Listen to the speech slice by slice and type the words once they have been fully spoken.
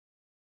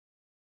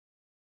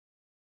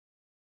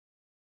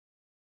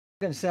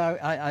going to say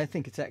I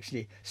think it's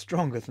actually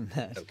stronger than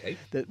that. Okay.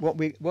 That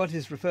what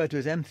is referred to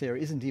as M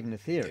theory isn't even a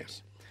theory.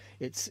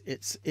 Yes.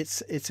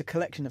 It's a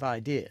collection of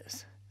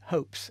ideas,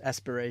 hopes,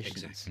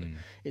 aspirations. Exactly.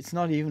 It's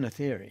not even a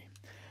theory.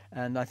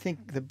 And I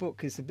think the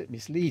book is a bit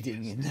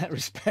misleading in that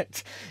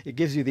respect. It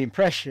gives you the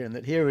impression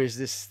that here is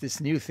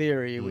this new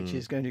theory which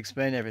is going to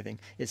explain everything.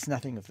 It's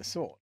nothing of the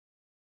sort.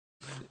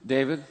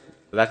 David?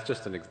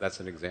 That's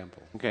an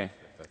example. Okay.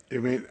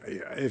 You mean,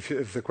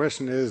 if the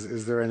question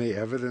is there any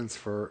evidence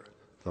for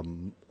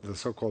the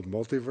so-called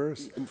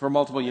multiverse? For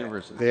multiple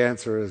universes. The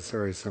answer is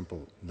very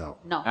simple, no.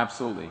 No.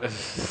 Absolutely.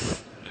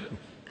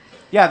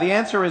 Yeah, the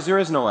answer is there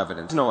is no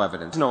evidence. No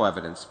evidence. No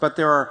evidence. But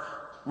there are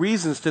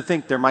reasons to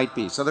think there might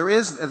be. So there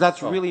is,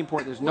 that's really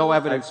important. There's no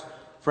evidence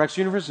for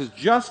extra universes,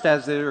 just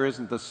as there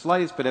isn't the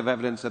slightest bit of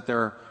evidence that there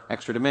are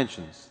extra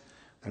dimensions.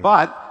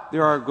 But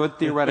there are good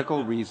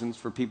theoretical reasons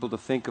for people to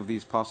think of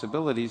these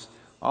possibilities.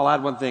 I'll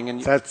add one thing.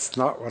 And That's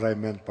not what I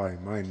meant by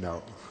my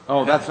no.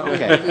 oh, that's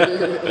okay.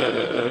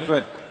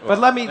 Good. But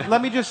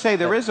let me just say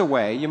there is a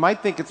way. You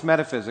might think it's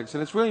metaphysics,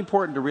 and it's really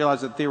important to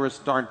realize that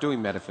theorists aren't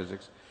doing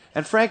metaphysics.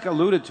 And Frank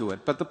alluded to it.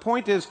 But the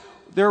point is,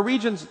 there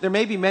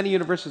may be many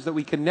universes that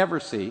we can never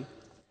see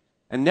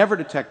and never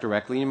detect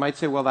directly. You might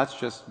say, well, that's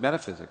just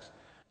metaphysics.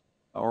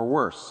 Or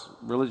worse,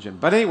 religion.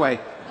 But anyway,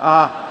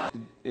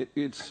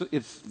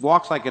 it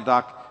walks like a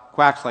duck,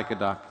 quacks like a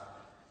duck.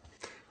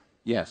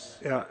 Yes.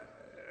 Yeah.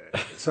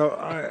 So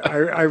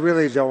I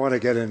really don't want to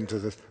get into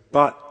this,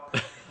 but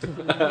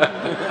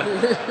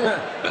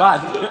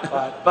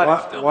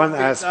one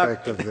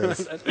aspect of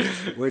this,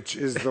 which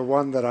is the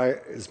one that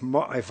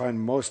I find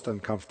most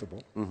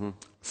uncomfortable,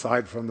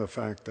 aside from the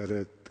fact that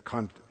it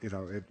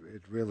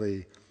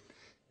really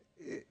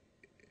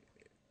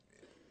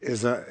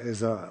is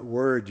a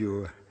word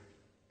you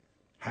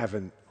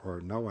haven't,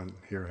 or no one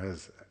here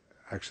has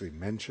actually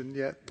mentioned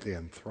yet, the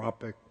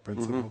anthropic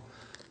principle.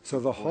 So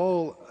the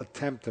whole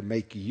attempt to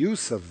make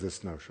use of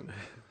this notion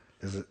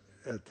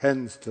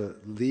tends to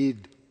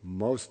lead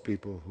most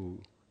people who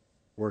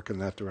work in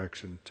that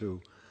direction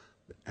to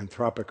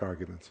anthropic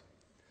arguments.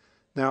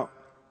 Now,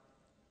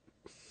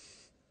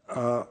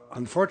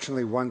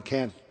 unfortunately, one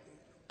can't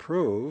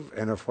prove,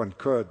 and if one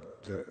could,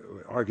 the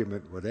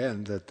argument would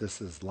end that this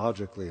is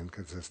logically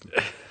inconsistent,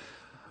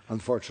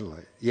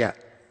 unfortunately, yeah.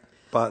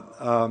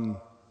 But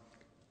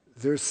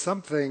there's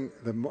something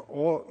that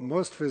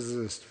most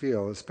physicists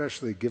feel,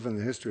 especially given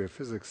the history of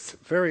physics,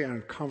 very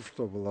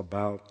uncomfortable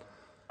about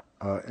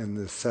in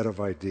this set of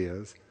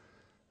ideas,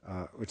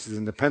 which is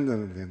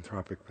independent of the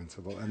anthropic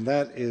principle, and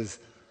that is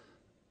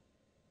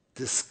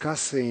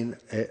discussing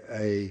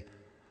a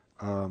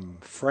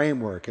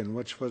framework in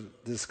which one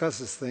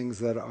discusses things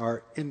that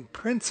are, in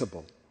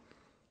principle,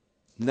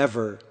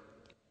 never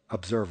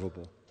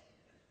observable.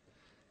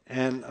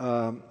 And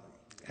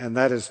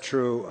that is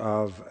true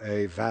of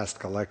a vast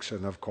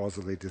collection of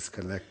causally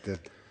disconnected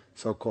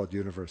so-called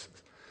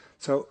universes.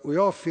 So we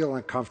all feel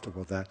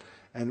uncomfortable with that,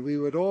 and we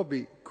would all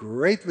be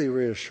greatly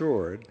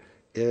reassured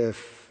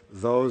if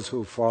those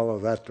who follow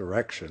that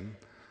direction,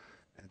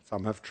 and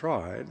some have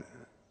tried,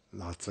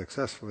 not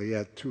successfully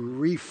yet, to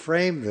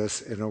reframe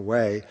this in a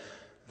way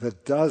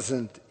that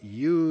doesn't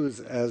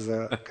use as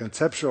a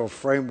conceptual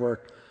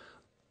framework,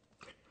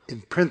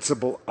 in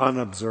principle,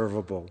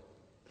 unobservable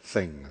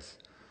things.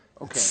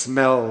 Okay. It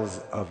smells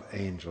of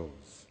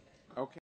angels.